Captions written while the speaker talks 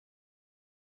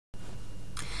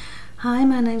Hi,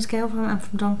 my name's Gail, I'm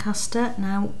from Doncaster.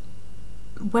 Now,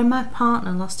 when my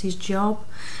partner lost his job,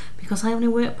 because I only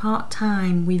work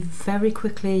part-time, we very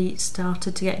quickly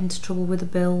started to get into trouble with the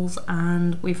bills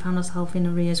and we found ourselves in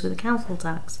arrears with the council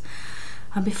tax.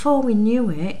 And before we knew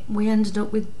it, we ended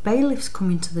up with bailiffs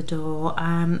coming to the door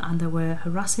and they were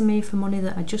harassing me for money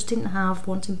that I just didn't have,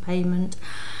 wanting payment.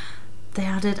 They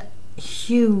added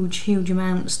huge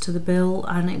amounts to the bill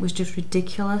and it was just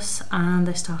ridiculous, and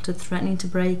they started threatening to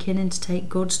break in and to take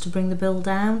goods to bring the bill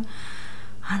down.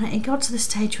 And it got to the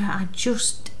stage where I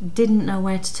just didn't know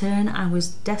where to turn. I was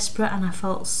desperate and I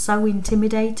felt so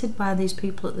intimidated by these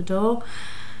people at the door.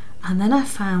 And then I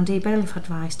found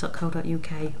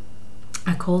bailiffadvice.co.uk.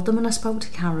 I called them and I spoke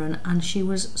to Karen, and she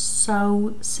was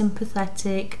so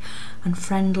sympathetic and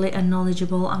friendly and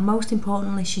knowledgeable, and most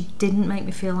importantly she didn't make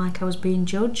me feel like I was being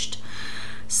judged.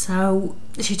 So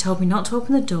she told me not to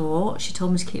open the door, she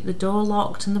told me to keep the door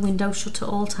locked and the window shut at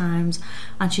all times,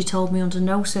 and she told me under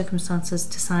no circumstances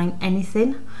to sign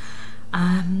anything.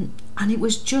 And it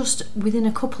was just within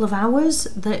a couple of hours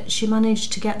that she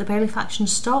managed to get the bailiff action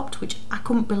stopped, which I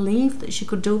couldn't believe that she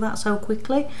could do that so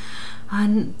quickly.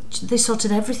 And they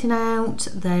sorted everything out.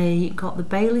 They got the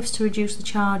bailiffs to reduce the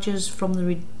charges from the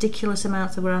ridiculous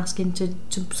amounts they were asking to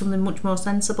something much more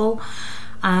sensible.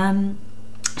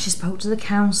 She spoke to the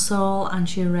council and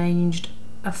she arranged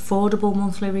affordable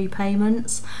monthly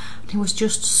repayments. It was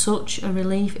just such a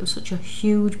relief. It was such a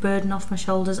huge burden off my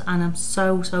shoulders, and I'm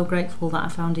so grateful that I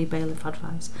found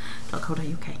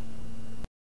bailiffadvice.co.uk.